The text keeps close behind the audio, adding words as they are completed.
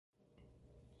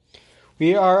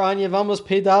We are on Yevamos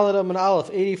Pei Dalet Amud Aleph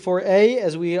 84a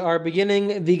as we are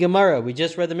beginning the Gemara. We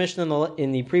just read the Mishnah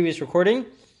in the previous recording.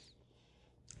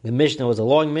 The Mishnah was a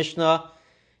long Mishnah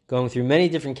going through many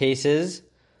different cases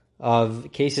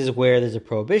where there's a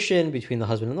prohibition between the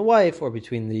husband and the wife or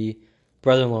between the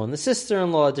brother-in-law and the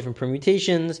sister-in-law, different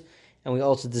permutations. And we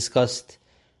also discussed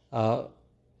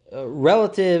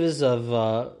relatives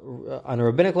on a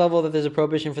rabbinic level that there's a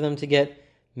prohibition for them to get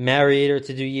married or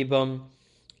to do yibum,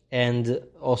 and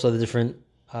also the different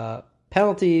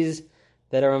penalties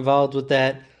that are involved with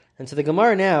that. And so the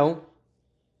Gemara now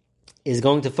is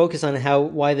going to focus on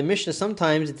why the Mishnah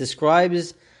sometimes it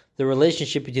describes the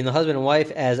relationship between the husband and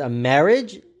wife as a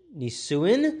marriage,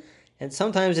 nisuin, and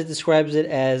sometimes it describes it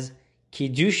as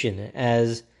kiddushin,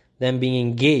 as them being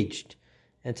engaged.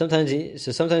 And sometimes it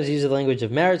uses the language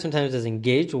of marriage, sometimes as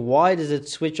engaged. Why does it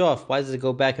switch off? Why does it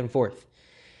go back and forth?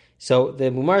 So the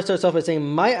Gemara starts off by saying,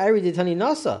 "My iri ditani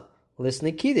nasa, listen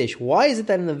to Kiddush." Why is it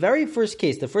that in the very first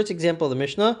case, the first example of the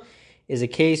Mishnah is a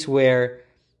case where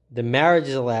the marriage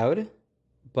is allowed,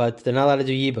 but they're not allowed to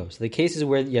do yibum. So the case is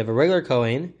where you have a regular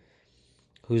Kohen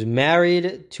who's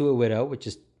married to a widow, which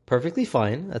is perfectly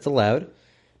fine, that's allowed,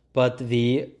 but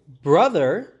the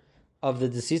brother of the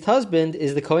deceased husband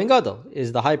is the Kohen Gadol,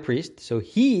 is the high priest, so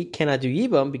he cannot do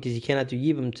yibum because he cannot do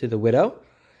yibum to the widow,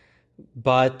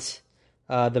 but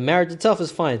the marriage itself is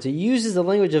fine. So he uses the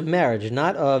language of marriage,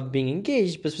 not of being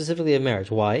engaged, but specifically of marriage.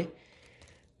 Why?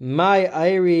 My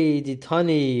iri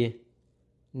ditani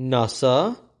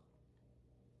nasa,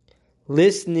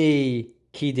 lisni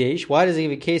kiddush. Why does he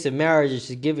give a case of marriage? It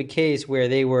should give a case where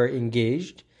they were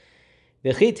engaged.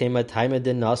 Maybe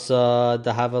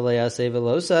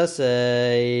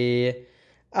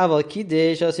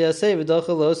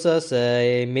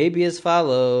as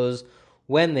follows: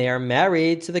 when they are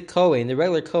married to the Kohen, the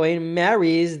regular Kohen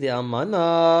marries the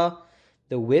almana,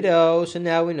 the widow. So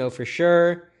now we know for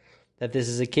sure that this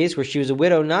is a case where she was a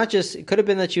widow. Not just, it could have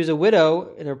been that she was a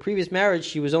widow in her previous marriage,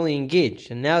 she was only engaged.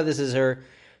 And now this is her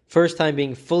first time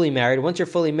being fully married. Once you're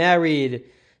fully married,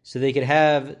 so they could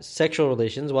have sexual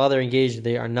relations. While they're engaged,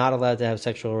 they are not allowed to have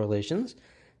sexual relations.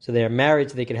 So they are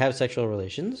married, so they could have sexual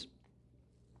relations.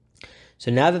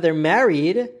 So now that they're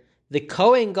married, the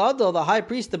Kohen Gadol, the high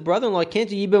priest, the brother-in-law, can't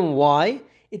do yibum. Why?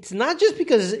 It's not just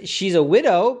because she's a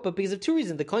widow, but because of two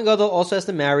reasons. The Kohen Gadol also has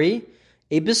to marry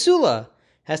a basula,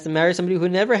 has to marry somebody who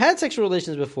never had sexual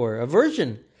relations before, a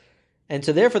virgin. And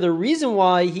so therefore the reason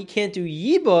why he can't do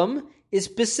yibum is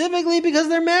specifically because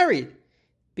they're married.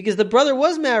 Because the brother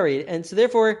was married. And so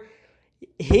therefore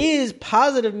his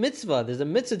positive mitzvah, there's a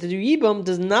mitzvah to do yibum,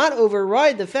 does not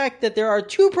override the fact that there are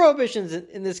two prohibitions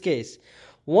in this case.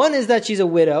 One is that she's a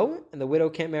widow, and the widow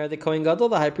can't marry the Kohen Gadol,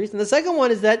 the high priest. And the second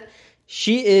one is that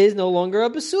she is no longer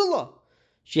a basula.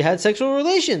 She had sexual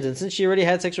relations, and since she already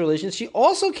had sexual relations, she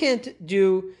also can't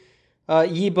do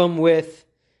yibum with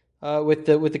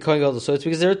the Kohen Gadol. So it's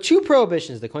because there are two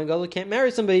prohibitions. The Kohen Gadol can't marry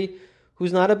somebody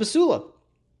who's not a basula.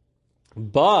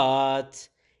 But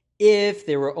if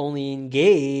they were only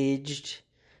engaged,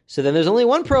 so then there's only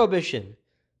one prohibition.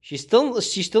 She's still a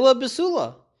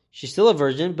basula. She's still a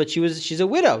virgin, but she's a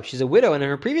widow. She's a widow, and in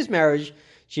her previous marriage,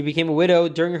 she became a widow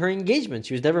during her engagement.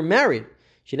 She was never married.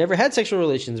 She never had sexual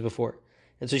relations before.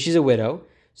 And so she's a widow.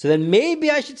 So then maybe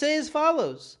I should say as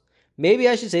follows. Maybe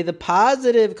I should say the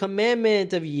positive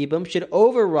commandment of yibum should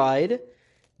override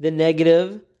the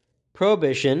negative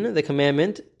prohibition, the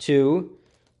commandment for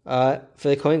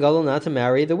the Kohen Gadol not to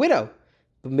marry the widow.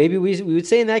 But maybe we would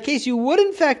say in that case you would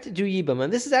in fact do yibum.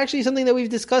 And this is actually something that we've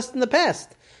discussed in the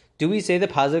past. Do we say the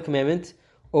positive commandment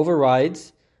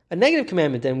overrides a negative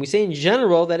commandment? And we say in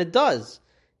general that it does.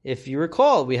 If you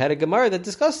recall, we had a Gemara that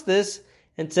discussed this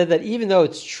and said that even though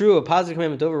it's true a positive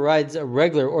commandment overrides a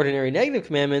regular, ordinary negative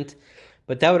commandment,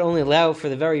 but that would only allow for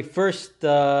the very first,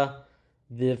 the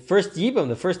first yibum,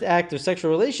 the first act of sexual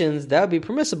relations, that would be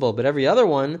permissible. But every other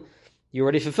one, you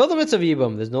already fulfilled the mitzvah of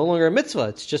yibum. There's no longer a mitzvah.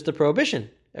 It's just a prohibition.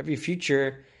 Every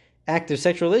future act of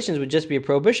sexual relations would just be a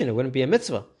prohibition. It wouldn't be a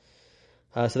mitzvah.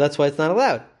 So that's why it's not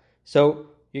allowed. So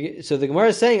the Gemara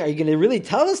is saying, are you going to really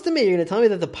tell this to me? You're going to tell me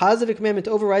that the positive commandment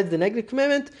overrides the negative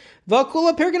commandment? We've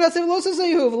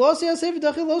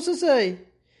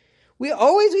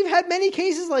had many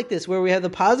cases like this where we have the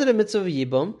positive mitzvah of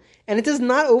yibum, and it does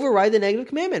not override the negative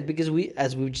commandment, because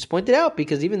as we just pointed out,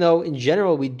 because even though in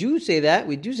general we do say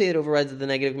it overrides the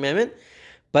negative commandment,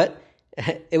 but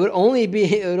it would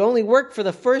only work for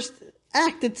the first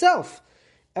act itself.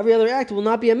 Every other act will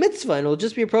not be a mitzvah, and it will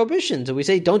just be a prohibition. So we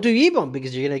say, don't do yibum,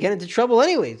 because you're going to get into trouble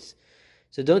anyways.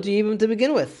 So don't do yibum to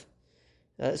begin with.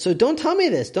 So don't tell me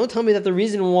this. Don't tell me that the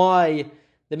reason why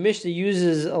the Mishnah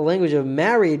uses a language of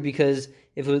married because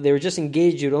if they were just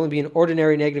engaged, it would only be an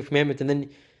ordinary negative commandment, and then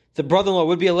the brother-in-law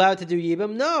would be allowed to do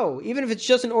yibum? No. Even if it's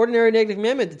just an ordinary negative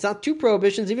commandment, it's not two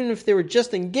prohibitions. Even if they were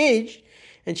just engaged,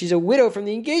 and she's a widow from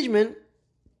the engagement,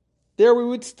 there we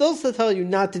would still tell you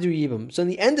not to do yibum. So in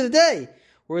the end of the day,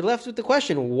 we're left with the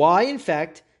question, why, in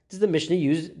fact, does the Mishnah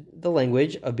use the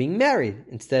language of being married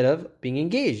instead of being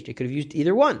engaged? It could have used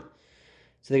either one.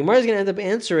 So the Gemara is going to end up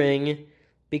answering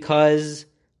because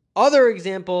other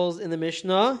examples in the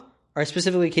Mishnah are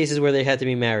specifically cases where they had to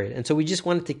be married. And so we just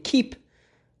wanted to keep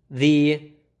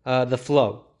the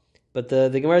flow. But the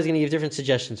Gemara is going to give different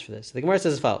suggestions for this. So the Gemara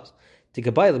says as follows. To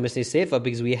Gabai Mishnah Seifa,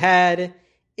 because we had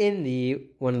in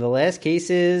one of the last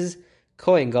cases,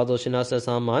 Kohen Gadol Shenasa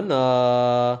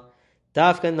Salmana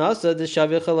Dafka Nasa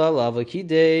Deshavir Chalal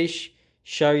Avakidesh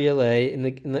Shar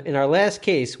Yalei. In our last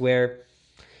case where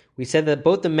we said that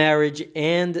both the marriage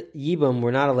and yibum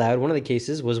were not allowed. One of the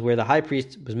cases was where the high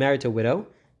priest was married to a widow,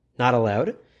 not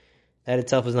allowed. That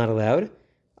itself was not allowed.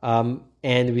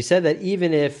 And we said that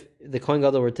even if the Kohen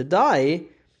Gadol were to die,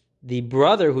 the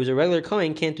brother, who's a regular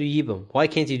Kohen, can't do yibum. Why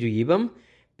can't he do yibum?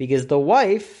 Because the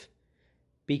wife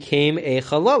became a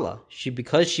chalala.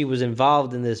 Because she was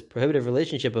involved in this prohibitive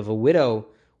relationship of a widow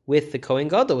with the Kohen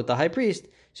Gadol, with the high priest,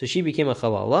 so she became a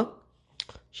chalala.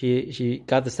 She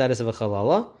got the status of a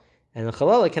chalala, and a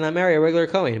chalala cannot marry a regular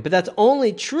Kohen. But that's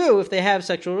only true if they have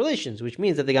sexual relations, which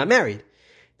means that they got married.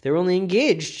 If they were only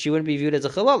engaged, she wouldn't be viewed as a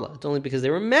chalala. It's only because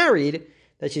they were married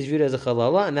that she's viewed as a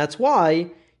chalala, and that's why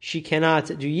she cannot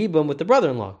do yibum with the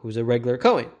brother-in-law, who's a regular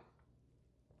Kohen.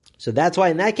 So that's why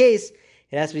in that case,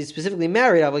 it has to be specifically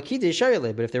married, but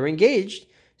if they were engaged,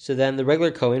 so then the regular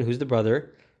Kohen, who's the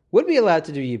brother, would be allowed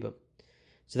to do yibum.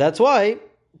 So that's why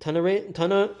Tana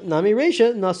Nami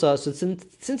Reisha Nasa. So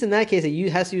since in that case it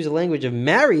has to use the language of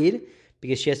married,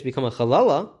 because she has to become a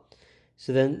chalala,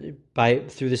 so then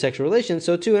through the sexual relations,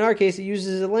 so too in our case it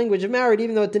uses the language of married,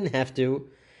 even though it didn't have to.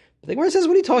 But the Gemara says,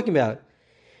 what are you talking about?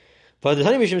 It's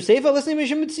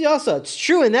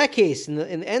true in that case, in the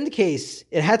end case,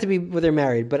 it had to be where they're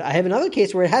married. But I have another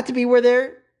case where it had to be where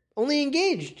they're only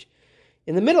engaged,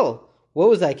 in the middle. What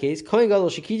was that case? You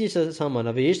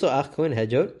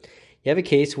have a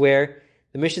case where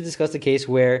the Mishnah discussed a case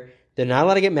where they're not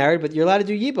allowed to get married, but you're allowed to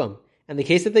do yibum. And the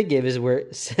case that they give is where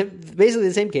basically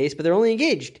the same case, but they're only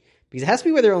engaged, because it has to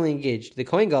be where they're only engaged. The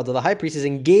Kohen Gadol, the high priest, is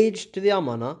engaged to the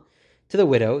almana, to the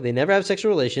widow. They never have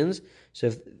sexual relations. So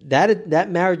if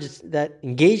that marriage, that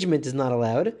engagement is not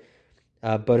allowed,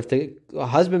 but if the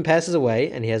husband passes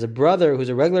away and he has a brother who's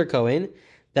a regular Kohen,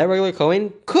 that regular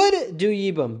Kohen could do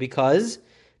yibum because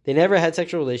they never had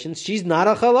sexual relations. She's not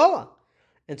a chalala.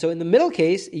 And so in the middle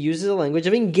case, it uses the language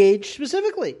of engaged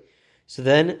specifically. So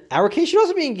then our case should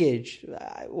also be engaged.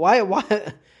 Why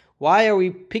are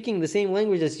we picking the same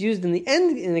language that's used in the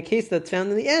end, in a case that's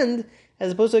found in the end,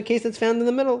 as opposed to a case that's found in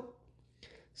the middle?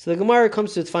 So the Gemara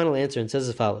comes to its final answer and says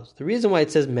as follows. The reason why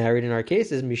it says married in our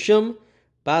case is Mishum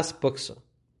Bas Buksa.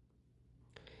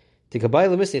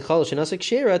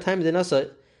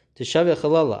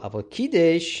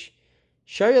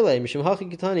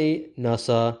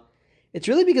 It's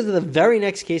really because of the very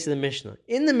next case of the Mishnah.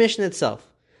 In the Mishnah itself,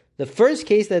 the first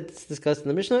case that's discussed in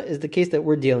the Mishnah is the case that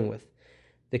we're dealing with.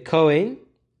 The Kohen,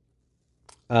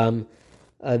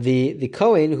 the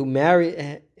Kohen who marries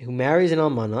an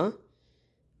almana,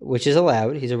 which is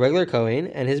allowed. He's a regular Kohen,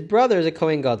 and his brother is a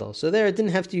Kohen Gadol. So there, it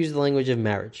didn't have to use the language of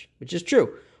marriage, which is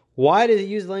true. Why did it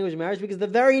use the language of marriage? Because the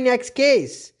very next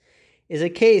case is a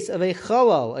case of a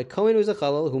chalal, a Kohen who's a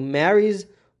chalal, who marries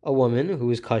a woman who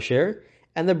is kasher,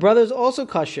 and the brother is also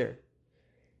kasher.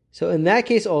 So in that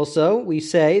case also, we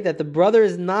say that the brother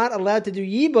is not allowed to do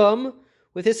yibum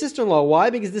with his sister-in-law.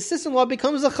 Why? Because the sister-in-law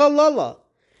becomes a chalala.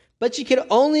 But she can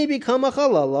only become a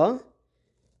chalala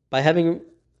by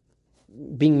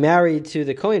being married to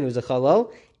the Kohen who's a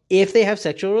chalal if they have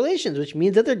sexual relations, which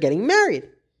means that they're getting married.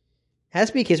 It has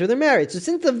to be a case where they're married. So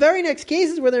since the very next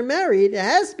case is where they're married, it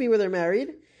has to be where they're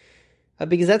married,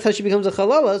 because that's how she becomes a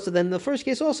chalala. So then the first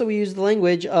case also we use the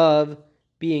language of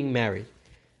being married.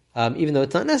 Even though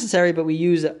it's not necessary, but we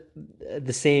use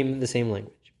the same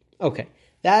language. Okay,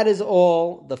 that is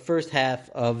all the first half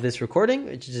of this recording,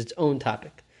 which is its own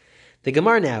topic. The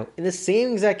Gemara now, in the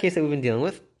same exact case that we've been dealing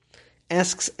with,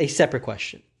 asks a separate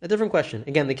question, a different question.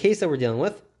 Again, the case that we're dealing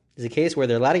with is a case where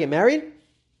they're allowed to get married,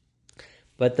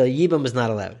 but the yibum is not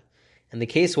allowed. And the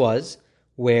case was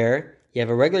where you have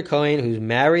a regular Kohen who's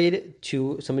married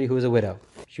to somebody who is a widow.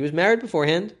 She was married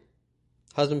beforehand,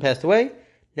 husband passed away,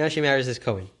 now she marries this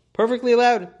Kohen. Perfectly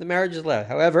allowed, the marriage is allowed.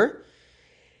 However,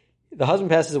 the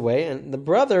husband passes away, and the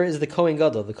brother is the Kohen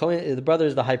Gadol. The brother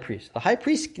is the high priest. The high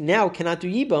priest now cannot do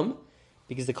yibum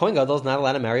because the Kohen Gadol is not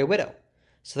allowed to marry a widow.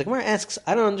 So the Gemara asks,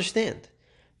 I don't understand.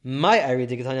 My Ari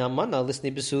Digatanya Amana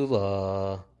listening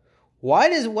Basula. Why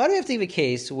do we have to give a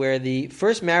case where the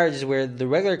first marriage is where the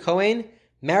regular Kohen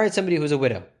married somebody who's a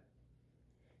widow?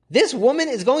 This woman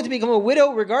is going to become a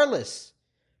widow regardless.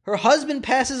 Her husband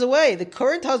passes away. The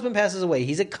current husband passes away.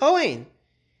 He's a Kohen.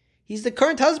 He's the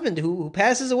current husband who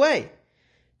passes away.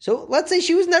 So let's say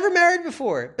she was never married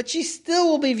before, but she still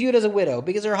will be viewed as a widow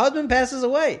because her husband passes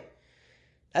away.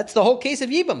 That's the whole case of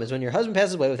Yibam, is when your husband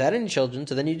passes away without any children,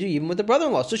 so then you do Yibam with the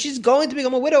brother-in-law. So she's going to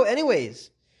become a widow anyways.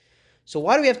 So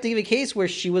why do we have to give a case where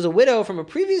she was a widow from a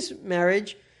previous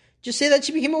marriage? Just say that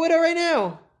she became a widow right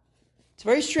now. It's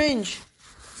very strange.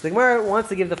 So the Gemara wants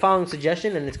to give the following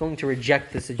suggestion, and it's going to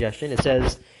reject the suggestion. It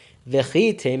says,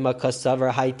 "V'chi tema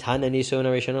kasavar haitana nisun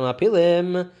arishonim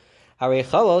apilim, harei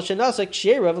chalal shenasak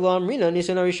sheirav lo amrina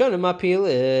nisun arishonim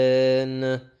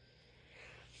apilin."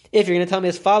 If you're going to tell me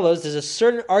as follows, there's a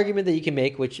certain argument that you can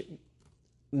make, which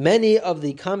many of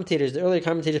the commentators, the earlier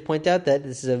commentators, point out that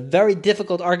this is a very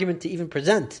difficult argument to even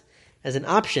present as an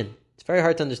option. It's very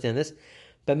hard to understand this.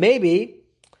 But maybe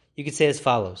you could say as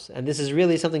follows, and this is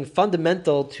really something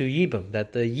fundamental to Yibam,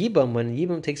 that the Yibam, when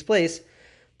Yibam takes place,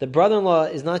 the brother-in-law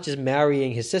is not just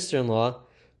marrying his sister-in-law,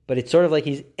 but it's sort of like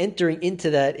he's entering into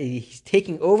that, he's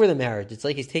taking over the marriage. It's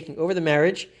like he's taking over the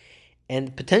marriage,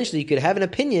 and potentially you could have an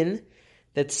opinion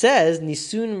that says,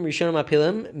 Nisun Rishonim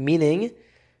Apilim, meaning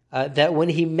that when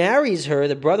he marries her,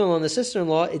 the brother-in-law and the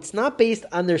sister-in-law, it's not based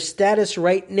on their status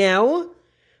right now,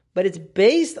 but it's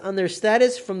based on their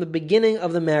status from the beginning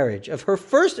of the marriage, of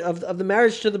the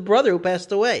marriage to the brother who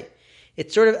passed away.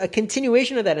 It's sort of a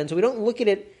continuation of that, and so we don't look at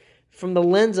it from the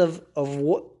lens of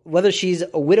whether she's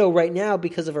a widow right now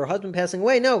because of her husband passing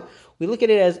away. No, we look at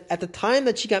it as at the time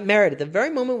that she got married, at the very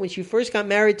moment when she first got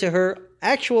married to her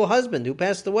actual husband who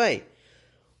passed away.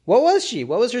 What was she?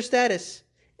 What was her status?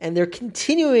 And they're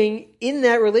continuing in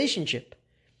that relationship.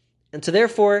 And so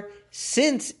therefore,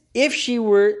 since if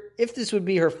this would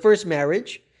be her first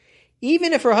marriage,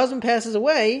 even if her husband passes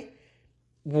away,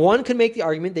 one could make the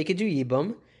argument they could do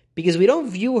Yibam, because we don't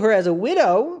view her as a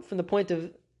widow from the point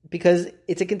of, because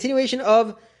it's a continuation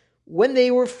of when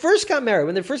they first got married.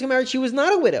 When they first got married, she was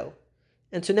not a widow.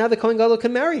 And so now the Kohen Gadol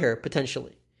can marry her,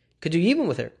 potentially. Could do Yibam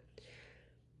with her.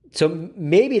 So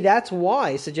maybe that's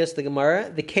why, suggests the Gemara,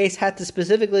 the case had to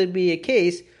specifically be a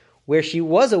case where she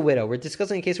was a widow. We're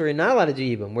discussing a case where you're not allowed to do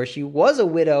Yibam, where she was a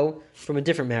widow from a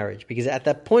different marriage. Because at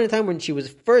that point in time when she was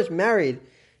first married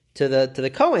to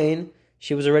the Kohen,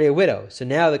 she was already a widow. So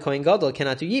now the Kohen Gadol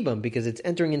cannot do Yibam because it's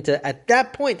entering into, at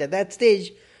that point, at that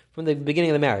stage, from the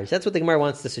beginning of the marriage. That's what the Gemara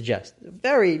wants to suggest. A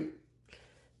very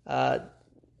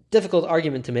difficult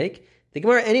argument to make. The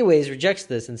Gemara anyways rejects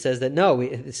this and says that no,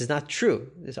 this is not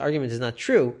true. This argument is not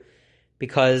true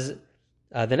because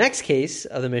the next case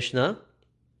of the Mishnah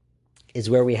is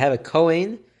where we have a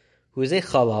Kohen who is a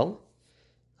Chalal.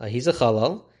 He's a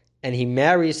Chalal, and he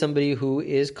marries somebody who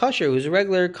is kosher, who's a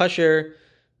regular kosher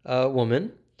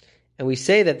woman. And we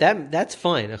say that's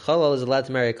fine. A Chalal is allowed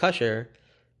to marry a kosher,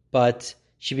 but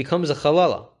she becomes a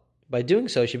Chalala. By doing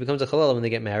so, she becomes a Chalala when they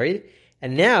get married.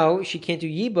 And now she can't do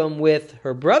Yibam with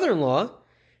her brother-in-law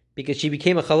because she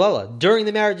became a Chalala during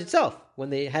the marriage itself. When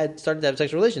they had started to have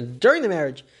sexual relations, during the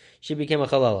marriage, she became a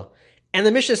Chalala. And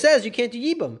the Mishnah says you can't do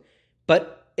Yibam.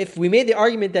 But if we made the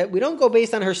argument that we don't go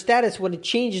based on her status when it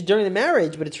changes during the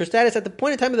marriage, but it's her status at the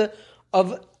point in time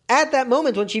at that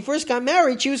moment when she first got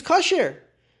married, she was kosher.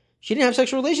 She didn't have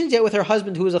sexual relations yet with her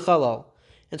husband who was a Chalal.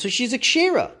 And so she's a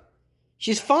Kshira.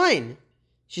 She's fine.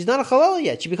 She's not a Chalala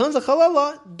yet. She becomes a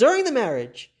Chalala during the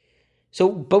marriage.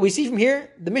 But we see from here,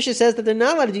 the Mishnah says that they're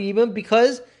not allowed to do Yibam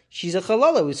because she's a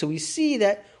Chalala. So we see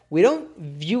that we don't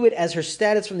view it as her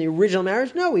status from the original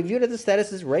marriage. No, we view it as the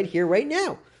status is right here, right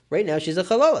now. Right now, she's a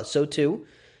Chalala. So too,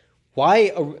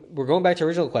 we're going back to the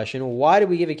original question, why did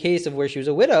we give a case of where she was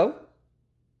a widow?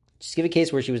 Just give a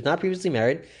case where she was not previously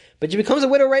married, but she becomes a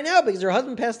widow right now because her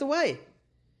husband passed away.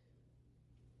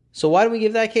 So why do we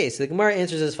give that case? The Gemara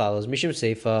answers as follows: Mishum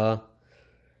Seifa,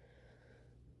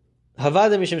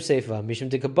 Havada Mishum Seifa, Mishum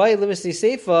Dekabai Limisi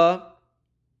Seifa,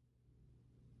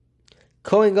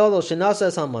 Kohen Gadol Shenasa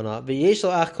Es Almana, V'yesh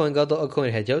Lo Ach Kohen Gadol O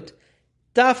Kohen Hedyot,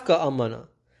 Dafka Almana,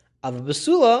 Av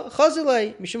Basula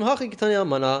Chazilei Mishum Hachi Ketani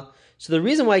Almana. So the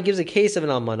reason why it gives a case of an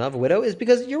almana, of a widow, is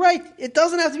because you're right. It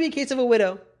doesn't have to be a case of a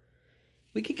widow.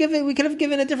 We could have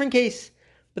given a different case,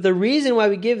 but the reason why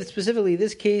we give specifically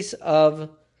this case of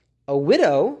a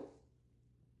widow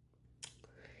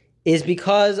is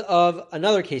because of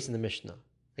another case in the Mishnah.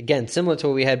 Again, similar to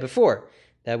what we had before,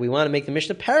 that we want to make the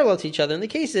Mishnah parallel to each other in the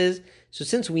cases. So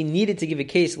since we needed to give a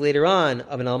case later on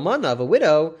of an almana, of a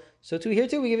widow, so too here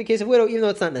too we give a case of widow, even though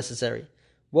it's not necessary.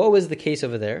 What was the case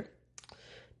over there?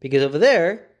 Because over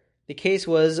there, the case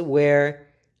was where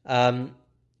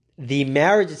the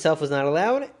marriage itself was not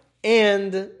allowed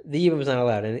and the yibum was not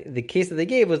allowed. And the case that they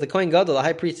gave was the Kohen Gadol, the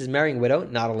high priest, is marrying a widow,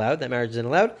 not allowed. That marriage isn't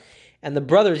allowed. And the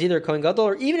brother is either a Kohen Gadol,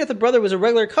 or even if the brother was a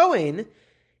regular Kohen,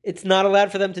 it's not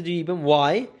allowed for them to do yibum.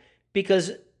 Why?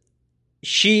 Because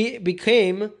she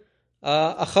became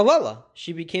a chalala.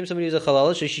 She became somebody who's a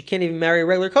chalala, so she can't even marry a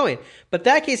regular Kohen. But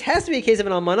that case has to be a case of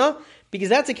an almana, because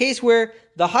that's a case where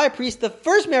the high priest, the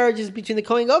first marriage is between the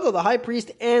Kohen Gadol, the high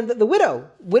priest, and the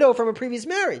widow from a previous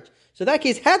marriage. So that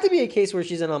case had to be a case where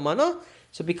she's an almana.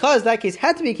 So because that case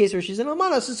had to be a case where she's an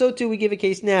almana, so too we give a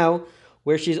case now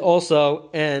where she's also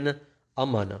an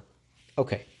almana.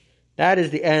 Okay, that is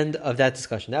the end of that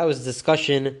discussion. That was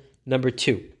discussion number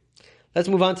 2. Let's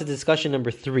move on to discussion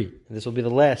number 3. And this will be the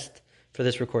last for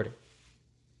this recording.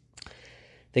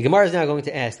 The Gemara is now going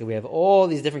to ask that we have all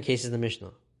these different cases in the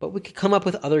Mishnah, but we could come up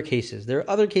with other cases. There are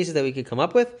other cases that we could come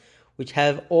up with which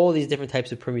have all these different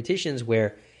types of permutations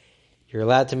where you're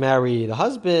allowed to marry the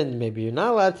husband, maybe you're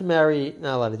not allowed to marry,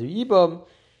 not allowed to do yibum.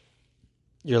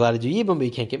 You're allowed to do yibum,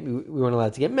 but we weren't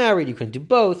allowed to get married. You couldn't do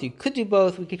both. You could do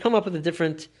both. We could come up with the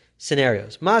different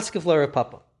scenarios. Maskef la Rav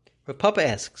Papa. Rav Papa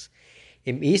asks,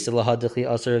 if we follow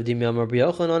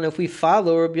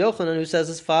Rabbi Yochanan, who says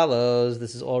as follows,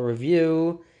 this is all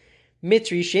review.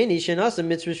 Mitri sheni shenasa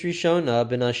mitzvus rishona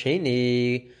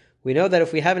benasheni. We know that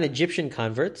if we have an Egyptian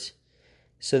convert,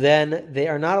 so then they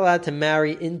are not allowed to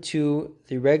marry into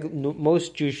the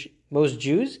most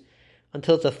Jews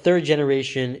until it's a third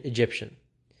generation Egyptian.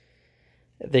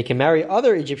 They can marry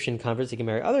other Egyptian converts, they can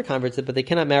marry other converts, but they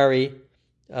cannot marry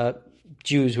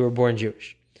Jews who are born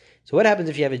Jewish. So what happens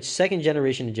if you have a second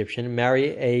generation Egyptian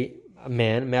marry a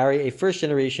man, marry a first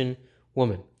generation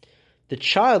woman? The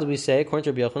child, we say, according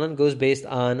to Rabbi Yochanan, goes based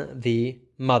on the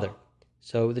mother.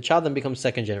 So the child then becomes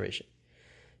second generation.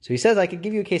 So he says, I could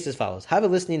give you a case as follows. Have a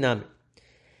listening nami.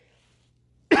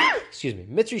 Excuse me.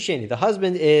 Mitzri Sheni, the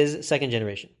husband is second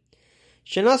generation.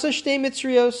 Shenasa Shtei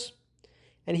Mitzrios,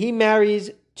 and he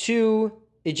marries 2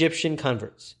 Egyptian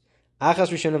converts. Achas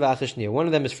Rishon of Achas Shnia. One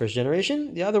of them is first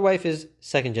generation, the other wife is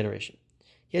second generation.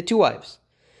 He had 2 wives.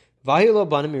 Vahilo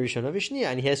Banim Rishon of Shnia,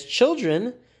 and he has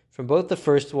children from both the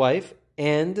first wife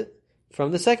and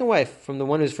from the second wife, from the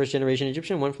one who's first generation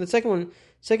Egyptian, one from the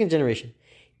second generation.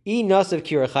 I nasav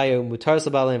kirachayu mutaris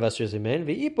labalein vasris limein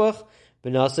ve'ipach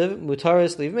benasav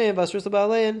mutaris livmein vasris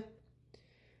labalein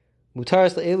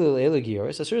mutaris le'elu le'elu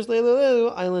gioris asurs le'elu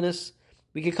le'elu islandus.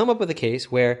 We could come up with a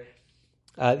case where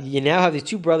you now have these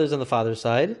 2 brothers on the father's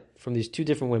side from these 2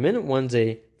 different women. One's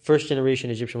a first generation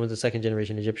Egyptian, one's a second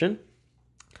generation Egyptian.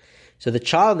 So the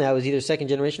child now is either second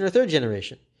generation or third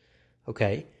generation.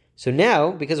 Okay, so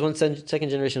now, because one second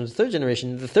generation was third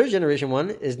generation, the third generation one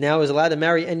is allowed to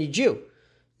marry any Jew.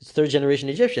 It's third generation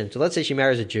Egyptian. So let's say she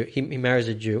marries a Jew. He marries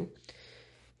a Jew,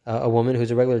 a woman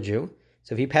who's a regular Jew.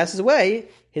 So if he passes away,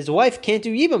 his wife can't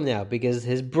do yibum now because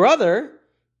his brother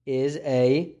is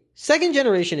a second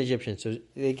generation Egyptian. So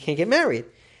they can't get married.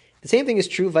 The same thing is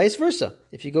true vice versa.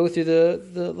 If you go through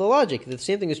the logic, the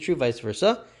same thing is true vice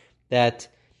versa. That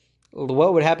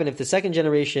what would happen if the second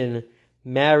generation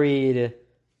married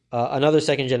another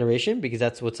second generation, because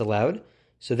that's what's allowed.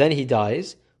 So then he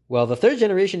dies. Well, the third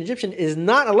generation Egyptian is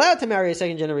not allowed to marry a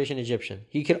second generation Egyptian.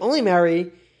 He can only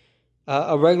marry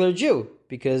a regular Jew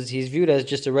because he's viewed as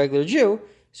just a regular Jew.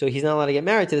 So he's not allowed to get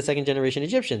married to the second generation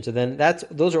Egyptian. So then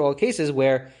those are all cases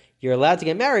where you're allowed to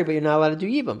get married, but you're not allowed to do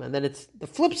yibum. And then it's the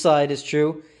flip side is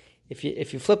true. If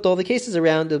you flipped all the cases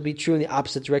around, it'll be true in the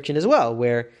opposite direction as well,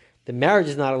 where the marriage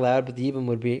is not allowed, but the yibum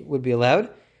would be allowed.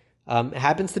 It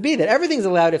happens to be that everything's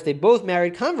allowed. If they both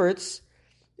married converts,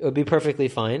 it would be perfectly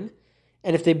fine.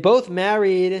 And if they both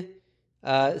married,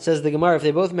 says the Gemara, if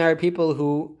they both married people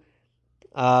who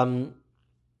can't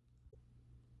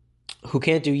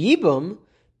do yibum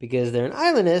because they're an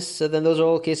islandess, so then those are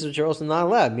all cases which are also not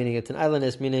allowed. Meaning it's an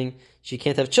islandess, meaning she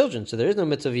can't have children, so there is no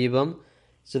mitzvah of yibum.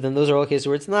 So then those are all cases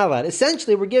where it's not allowed.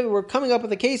 Essentially, we're coming up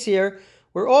with a case here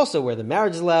where the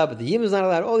marriage is allowed, but the yibum is not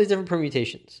allowed. All these different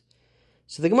permutations.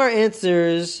 So the Gemara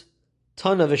answers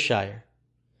ton of a shire.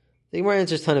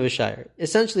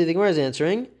 Essentially, the Gemara is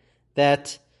answering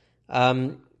that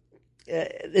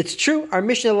it's true. Our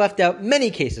Mishnah left out many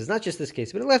cases, not just this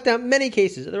case, but it left out many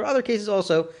cases. There are other cases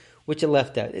also which it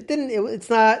left out. It's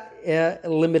not a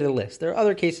limited list. There are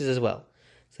other cases as well.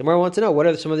 So the Gemara wants to know, what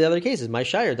are some of the other cases? My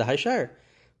shire, the high shire.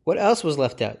 What else was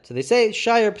left out? So they say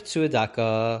shire ptsua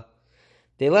daka.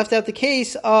 They left out the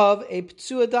case of a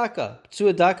ptsua daka.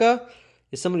 Ptsua daka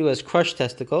is somebody who has crushed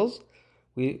testicles.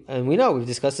 We know, we've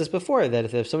discussed this before,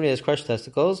 that if somebody has crushed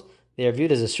testicles, they are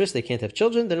viewed as a shris, they can't have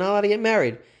children, they're not allowed to get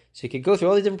married. So you could go through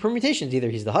all these different permutations. Either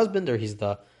he's the husband or he's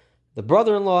the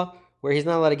brother-in-law, where he's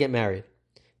not allowed to get married.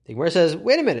 The Gemara says,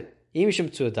 wait a minute. Imishim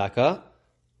tzuadaka,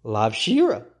 lav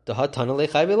shira, dahatana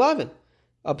lechai ve'lavin.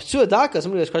 A tzuadaka,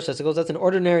 somebody who has crushed testicles, that's an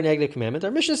ordinary negative commandment.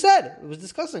 Our Mishnah said, it was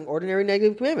discussing ordinary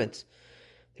negative commandments.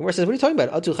 The Gemara says, what are you talking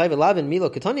about? Atu chai ve'lavin, milo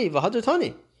katani,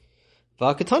 v'hadratani.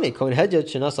 V'hakatani, kohen hedjot,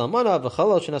 shenas almana,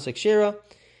 v'chalal, shenas ekshira.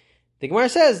 The Gemara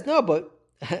says, no, but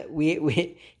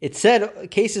it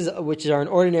said cases which are an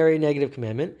ordinary negative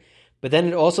commandment, but then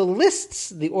it also lists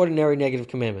the ordinary negative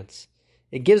commandments.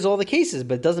 It gives all the cases,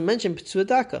 but it doesn't mention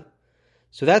Ptsuadaka.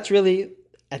 So that's really,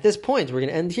 at this point, we're going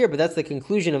to end here, but that's the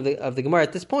conclusion of the Gemara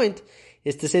at this point,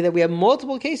 is to say that we have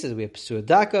multiple cases. We have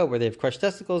Ptsuadaka, where they have crushed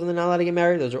testicles and they're not allowed to get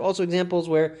married. Those are also examples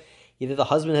where either the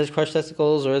husband has crushed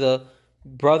testicles or the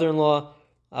brother-in-law,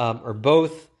 or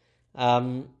both.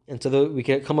 And so we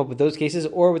could come up with those cases,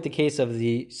 or with the case of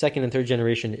the second and third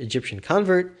generation Egyptian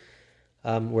convert,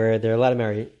 where they're allowed to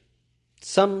marry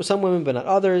some women but not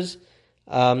others,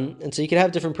 and so you can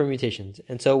have different permutations.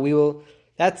 And so we will.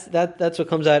 That's what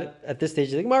comes out at this stage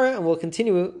of the Gemara, and we'll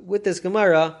continue with this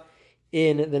Gemara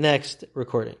in the next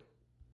recording.